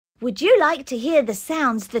Would you like to hear the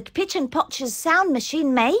sounds that Pitch and Potch's sound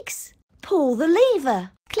machine makes? Pull the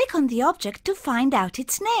lever. Click on the object to find out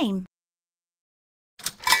its name.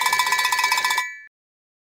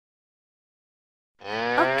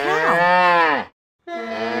 A cow.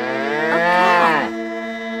 A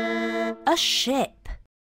cow. A ship.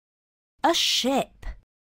 A ship.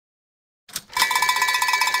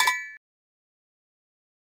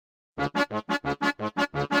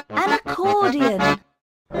 An accordion.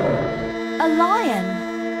 A lion.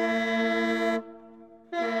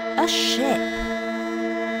 A ship.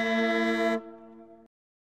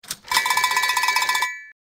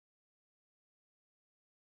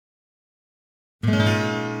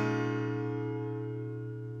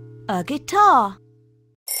 A guitar.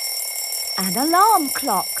 An alarm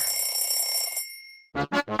clock.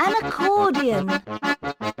 An accordion.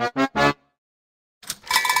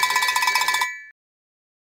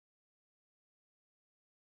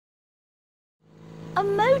 A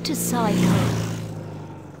motorcycle.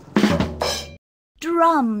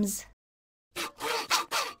 Drums.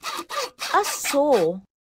 A saw.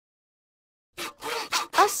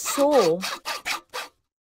 A saw.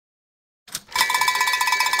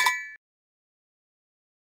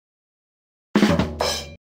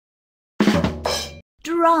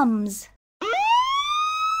 Drums.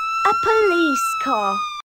 A police car.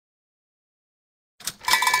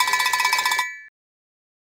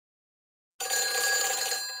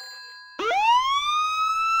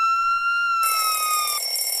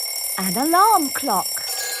 An alarm clock.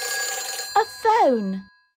 A phone.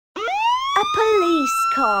 A police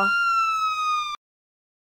car.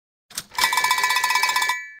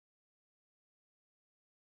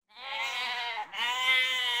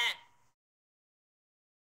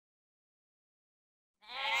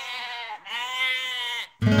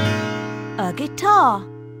 A guitar.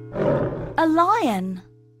 A lion.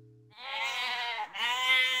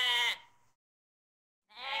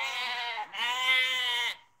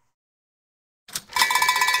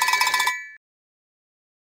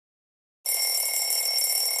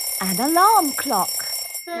 An alarm clock.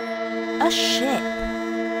 A ship.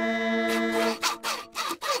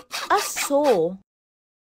 A saw.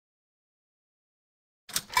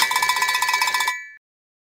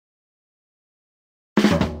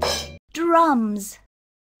 Drums.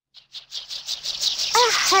 A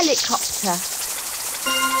helicopter.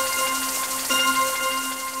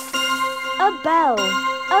 A bell.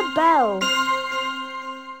 A bell.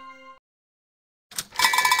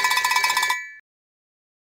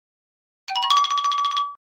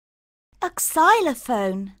 A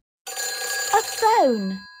xylophone. A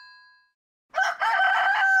phone.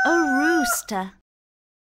 A rooster.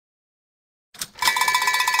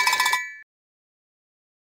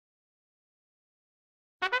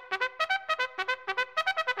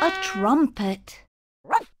 A trumpet.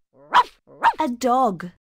 A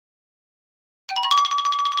dog.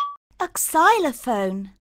 A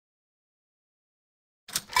xylophone.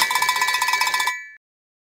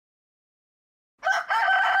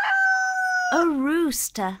 A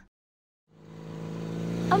rooster.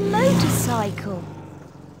 A motorcycle.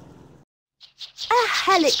 A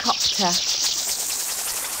helicopter.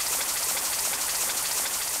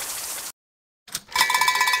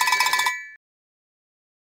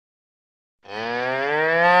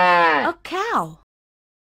 A cow.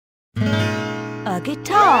 A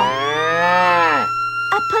guitar.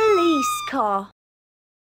 A police car.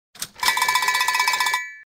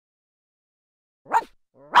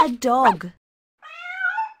 A dog.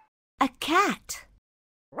 A cat.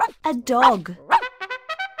 A dog.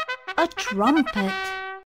 A trumpet.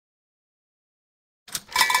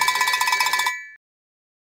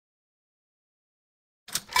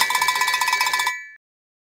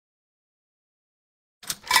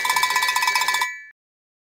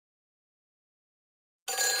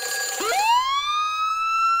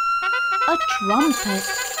 A trumpet.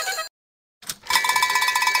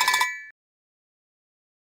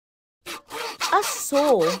 A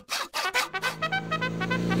saw.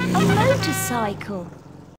 A motorcycle.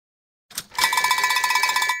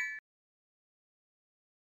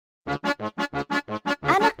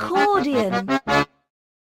 An accordion.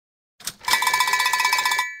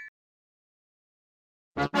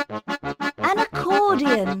 An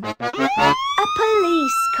accordion. A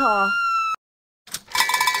police car.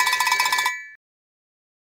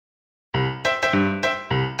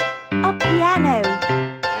 A piano.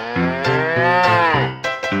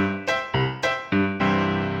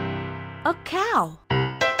 A cow.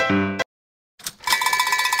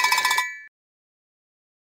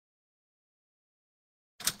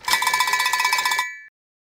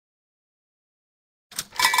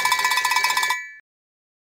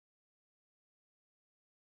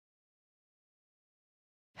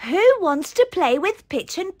 Who wants to play with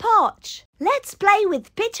Pitch and Potch? Let's play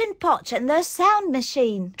with Pitch and Potch and their sound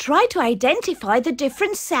machine. Try to identify the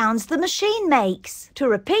different sounds the machine makes. To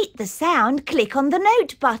repeat the sound, click on the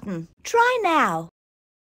note button. Try now.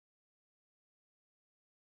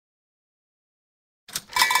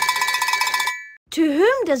 To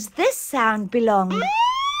whom does this sound belong?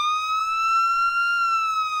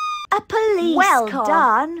 A police car. Well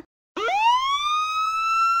done.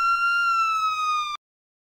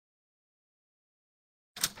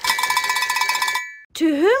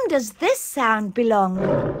 To whom does this sound belong?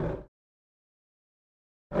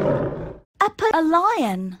 A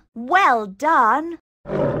lion. Well done.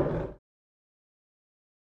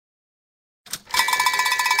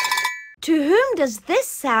 To whom does this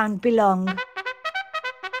sound belong?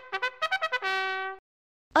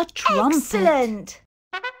 A trumpet. Excellent.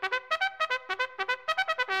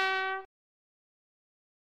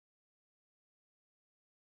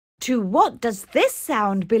 To what does this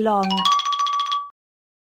sound belong?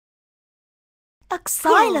 A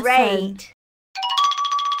xylophone. Great.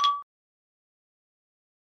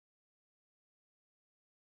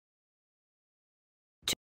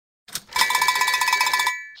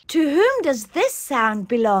 To whom does this sound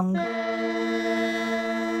belong?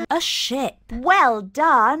 A ship. Well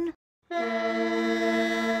done.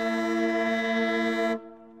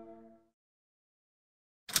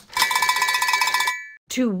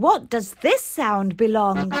 To what does this sound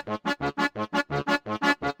belong?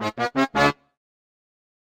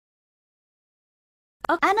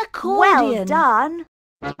 An accordion. Well done.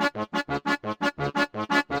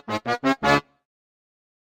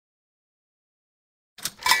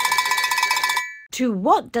 To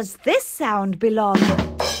what does this sound belong?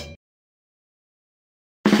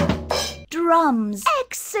 Drums.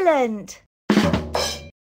 Excellent.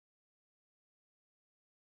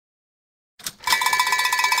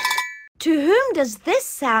 To whom does this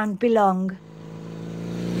sound belong?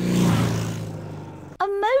 A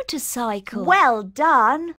motorcycle. Well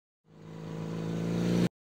done.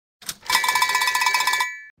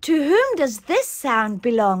 To whom does this sound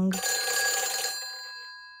belong?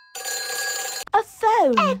 A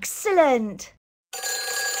phone. Excellent.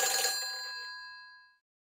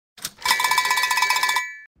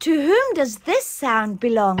 To whom does this sound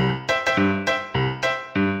belong?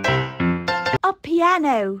 A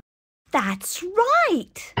piano. That's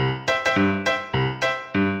right.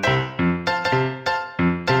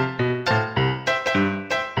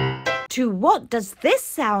 To what does this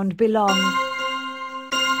sound belong?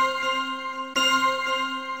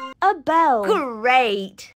 A bell.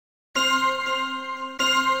 Great.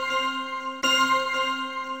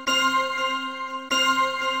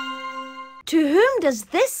 To whom does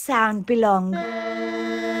this sound belong?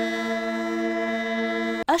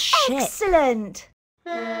 A ship. Excellent.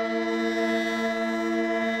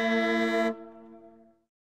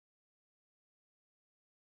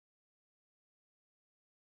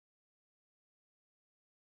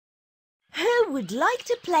 Who would like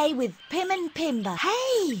to play with Pim and Pimba?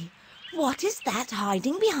 Hey, what is that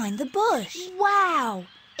hiding behind the bush? Wow,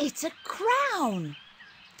 it's a crown.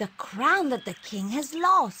 The crown that the king has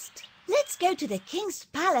lost. Let's go to the king's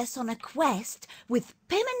palace on a quest with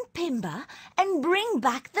Pim and Pimba and bring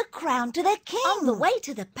back the crown to the king. On the way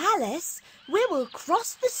to the palace, we will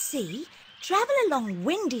cross the sea, travel along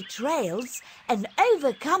windy trails and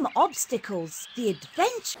overcome obstacles. The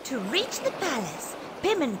adventure to reach the palace,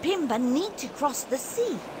 Pim and Pimba need to cross the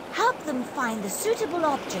sea. Help them find the suitable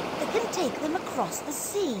object that can take them across the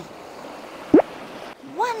sea.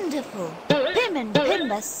 Wonderful! Pim and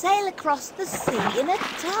Pimba sail across the sea in a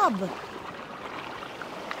tub.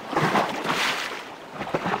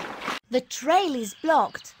 The trail is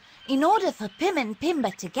blocked. In order for Pim and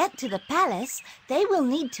Pimba to get to the palace, they will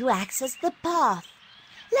need to access the path.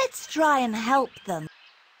 Let's try and help them.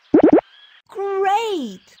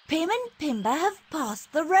 Great! Pim and Pimba have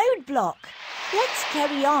passed the roadblock. Let's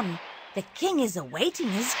carry on. The king is awaiting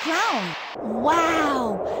his crown.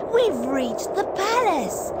 Wow! We've reached the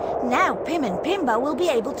palace. Now Pim and Pimba will be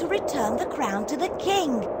able to return the crown to the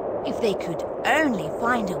king. If they could only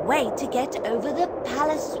find a way to get over the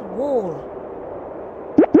palace wall.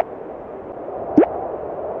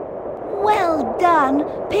 Well done!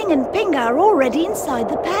 Pim and Pimba are already inside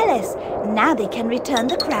the palace. Now they can return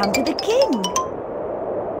the crown to the king.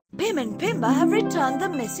 Pim and Pimba have returned the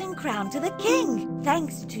missing crown to the king,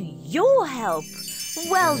 thanks to your help.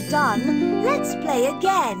 Well done. Let's play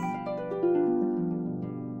again.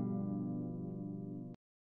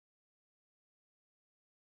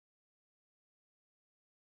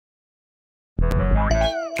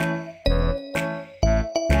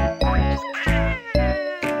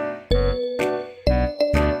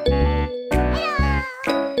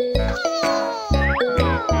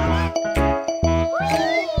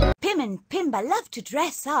 Pimba love to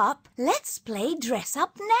dress up. Let's play dress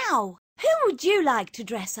up now. Who would you like to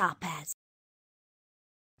dress up as?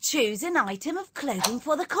 Choose an item of clothing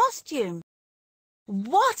for the costume.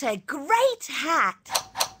 What a great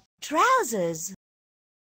hat! Trousers.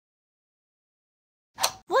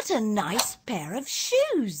 What a nice pair of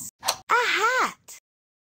shoes! A hat!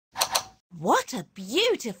 What a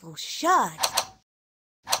beautiful shirt!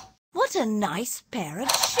 What a nice pair of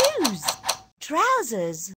shoes!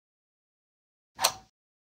 Trousers.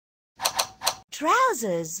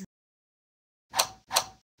 Trousers.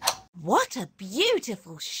 What a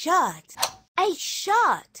beautiful shirt! A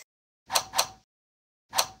shirt!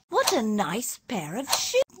 What a nice pair of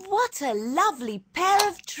shoes! What a lovely pair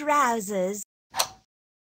of trousers!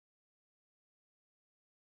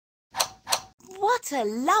 What a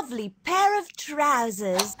lovely pair of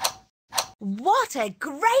trousers! What a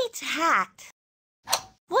great hat!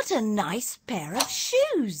 What a nice pair of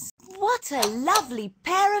shoes! What a lovely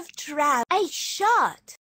pair of trousers! A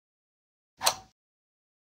shirt!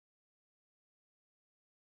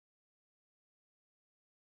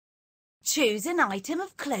 Choose an item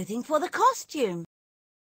of clothing for the costume.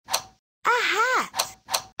 A hat!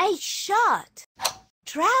 A shirt!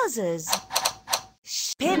 Trousers!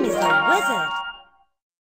 Pim is a wizard!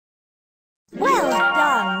 Well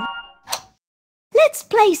done! Let's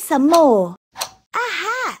play some more. A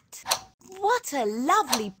hat! What a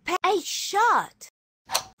lovely pair! A shirt!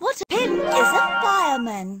 What a Pim is a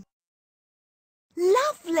fireman!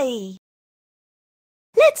 Lovely!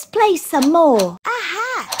 Let's play some more. A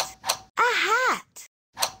hat! A hat!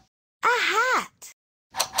 A hat!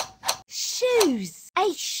 Shoes!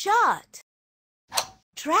 A shirt!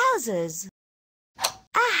 Trousers!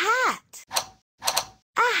 A hat!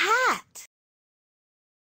 A hat!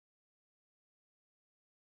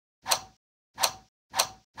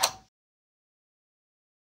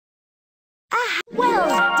 Well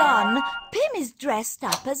done! Pim is dressed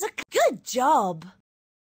up as a... Good job!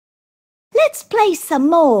 Let's play some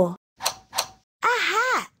more. A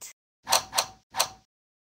hat.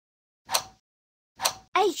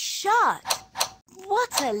 A shirt.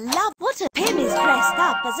 What a Pim is dressed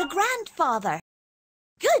up as a grandfather.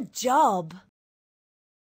 Good job!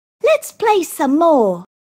 Let's play some more.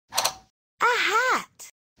 A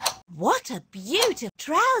hat. What a beautiful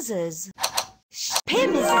trousers.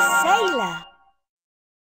 Pim is a sailor.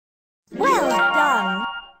 Well done!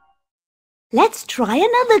 Let's try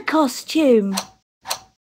another costume. A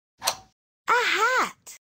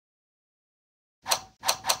hat. A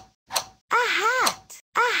hat.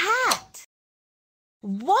 A hat.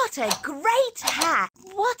 What a great hat!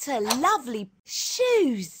 What a lovely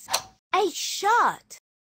shoes! A shirt!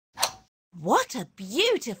 What a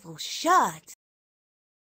beautiful shirt!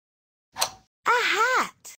 A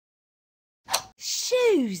hat!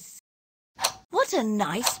 Shoes! What a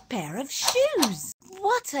nice pair of shoes!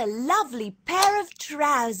 What a lovely pair of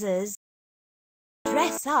trousers!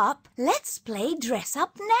 Dress up? Let's play dress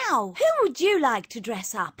up now. Who would you like to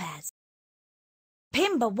dress up as?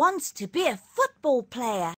 Pimba wants to be a football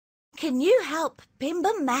player. Can you help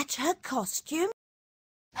Pimba match her costume?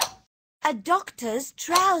 A doctor's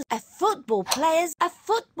trousers, a football player's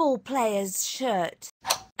shirt,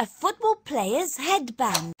 a football player's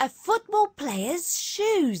headband, a football player's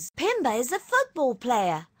shoes. Pimba is a football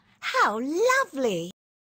player. How lovely!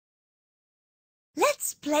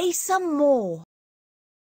 Let's play some more.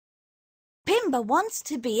 Pimba wants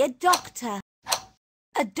to be a doctor.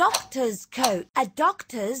 A doctor's coat, a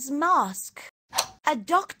doctor's mask, a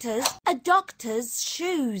doctor's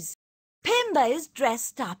shoes. Pimba is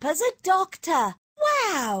dressed up as a doctor.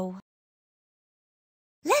 Wow!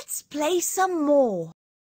 Let's play some more.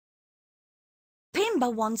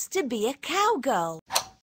 Pimba wants to be a cowgirl.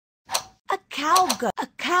 A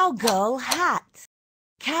cowgirl hat,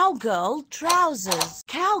 cowgirl trousers,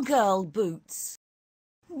 cowgirl boots.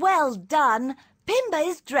 Well done! Pimba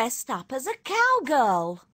is dressed up as a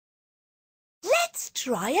cowgirl. Let's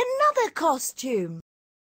try another costume.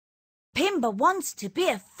 Pimba wants to be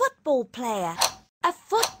a football player. A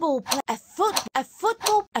football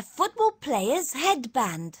player's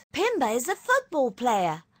headband. Pimba is a football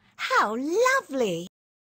player. How lovely!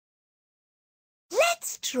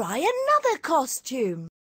 Let's try another costume.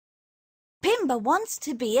 Pimba wants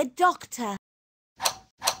to be a doctor.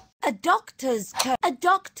 A doctor's coat, a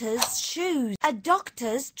doctor's shoes, a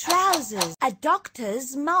doctor's trousers, a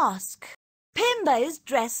doctor's mask. Pimba is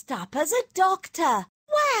dressed up as a doctor.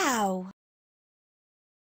 Wow!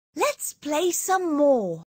 Let's play some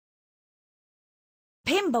more.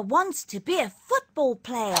 Pimba wants to be a football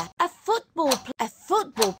player. A football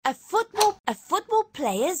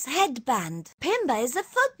player's headband. Pimba is a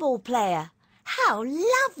football player. How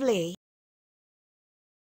lovely!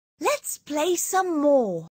 Let's play some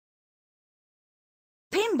more.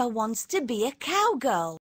 Pimba wants to be a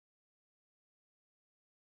cowgirl.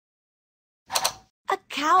 A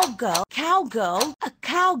cowgirl, cowgirl, a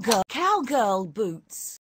cowgirl, cowgirl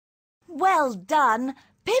boots. Well done!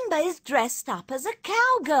 Pimba is dressed up as a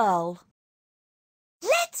cowgirl.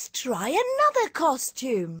 Let's try another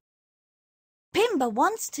costume. Pimba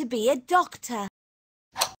wants to be a doctor.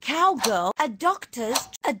 Cowgirl, a doctor's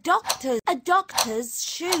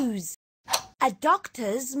shoes. A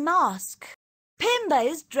doctor's mask. Pimba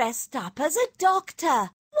is dressed up as a doctor.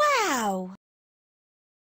 Wow!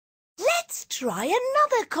 Let's try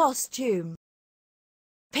another costume.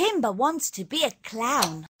 Pimba wants to be a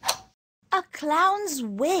clown. A clown's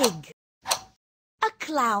wig. A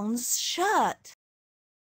clown's shirt.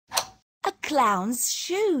 A clown's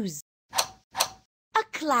shoes. A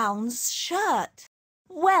clown's shirt.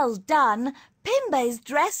 Well done! Pimba is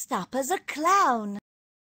dressed up as a clown.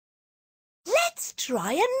 Let's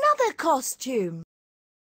try another costume.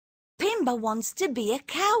 Pimba wants to be a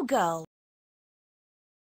cowgirl.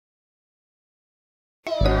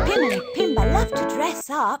 Pim and Pimba love to dress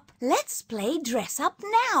up. Let's play dress up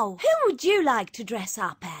now. Who would you like to dress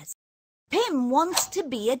up as? Pim wants to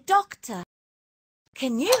be a doctor.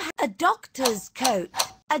 Can you have a doctor's coat,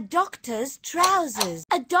 a doctor's trousers,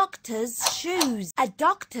 a doctor's shoes, a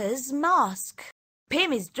doctor's mask?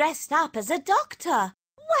 Pim is dressed up as a doctor.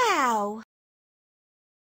 Wow!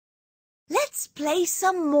 Let's play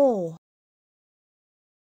some more.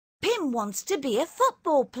 Pim wants to be a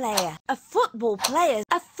football player. A football player's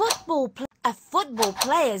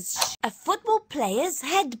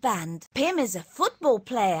headband. Pim is a football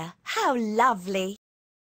player. How lovely!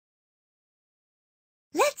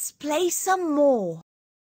 Let's play some more.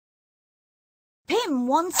 Pim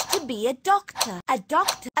wants to be a doctor. A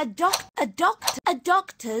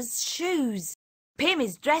doctor's shoes. Pim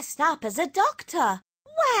is dressed up as a doctor.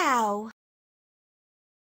 Wow!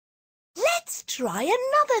 Let's try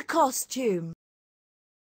another costume.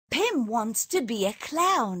 Pim wants to be a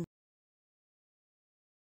clown.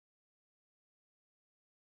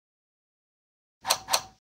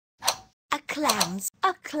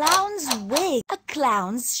 A clown's wig, a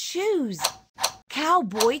clown's shoes,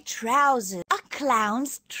 cowboy trousers, a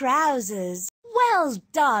clown's trousers. Well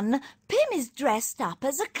done! Pim is dressed up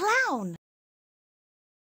as a clown.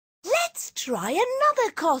 Let's try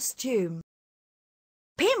another costume.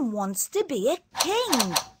 Pim wants to be a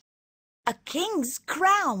king. A king's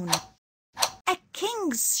crown, a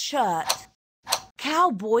king's shirt,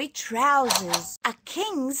 cowboy trousers, a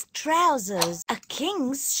king's trousers, a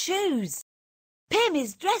king's shoes. Pim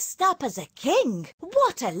is dressed up as a king.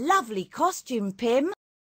 What a lovely costume, Pim.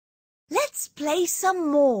 Let's play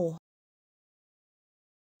some more.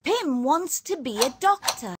 Pim wants to be a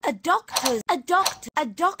doctor. A doctor's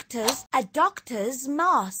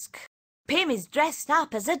mask. Pim is dressed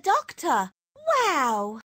up as a doctor.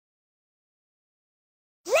 Wow!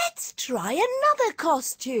 Let's try another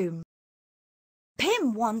costume.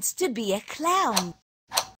 Pim wants to be a clown.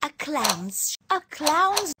 A clown's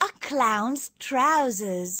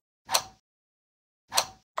trousers.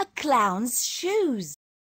 A clown's shoes.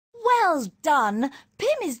 Well done!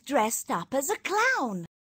 Pim is dressed up as a clown.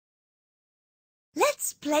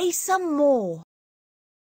 Let's play some more.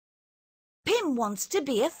 Pim wants to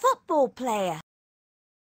be a football player.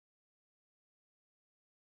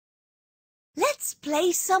 Let's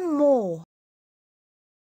play some more.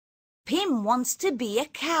 Pim wants to be a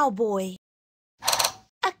cowboy.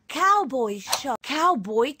 A cowboy shirt,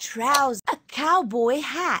 cowboy trousers, a cowboy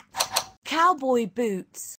hat, cowboy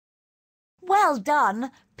boots. Well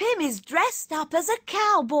done! Pim is dressed up as a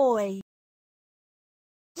cowboy.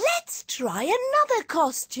 Let's try another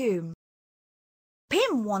costume.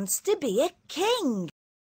 Pim wants to be a king.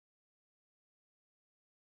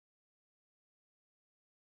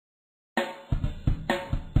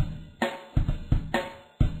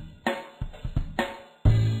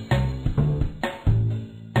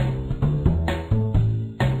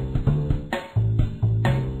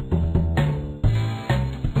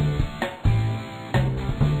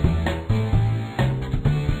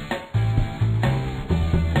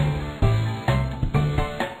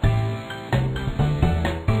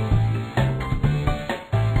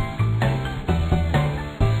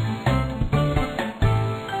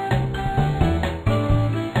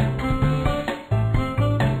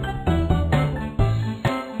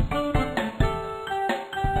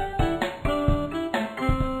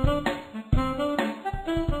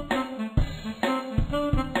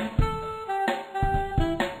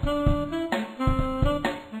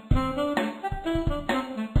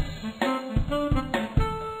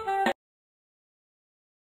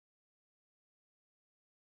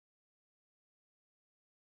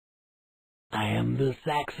 I am the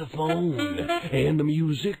saxophone, and the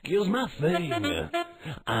music is my thing.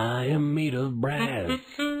 I am made of brass,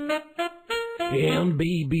 and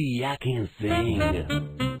baby, I can sing.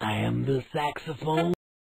 I am the saxophone.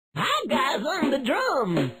 Hi guys, on the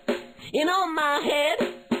drums, and on my head,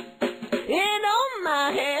 and on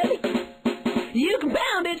my head. You can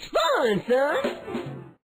pound, it's fun, son.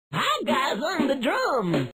 Hi guys, on the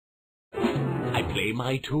drums. I play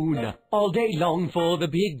my tune all day long for the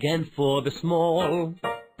big and for the small.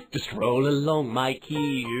 Just roll along my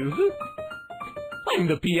keys. I'm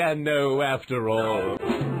the piano after all.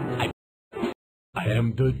 I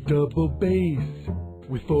am the double bass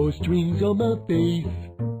with 4 strings on my bass.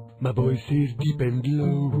 My voice is deep and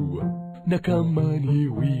low. Now come on,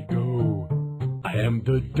 here we go. I am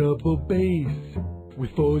the double bass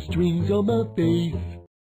with 4 strings on my bass.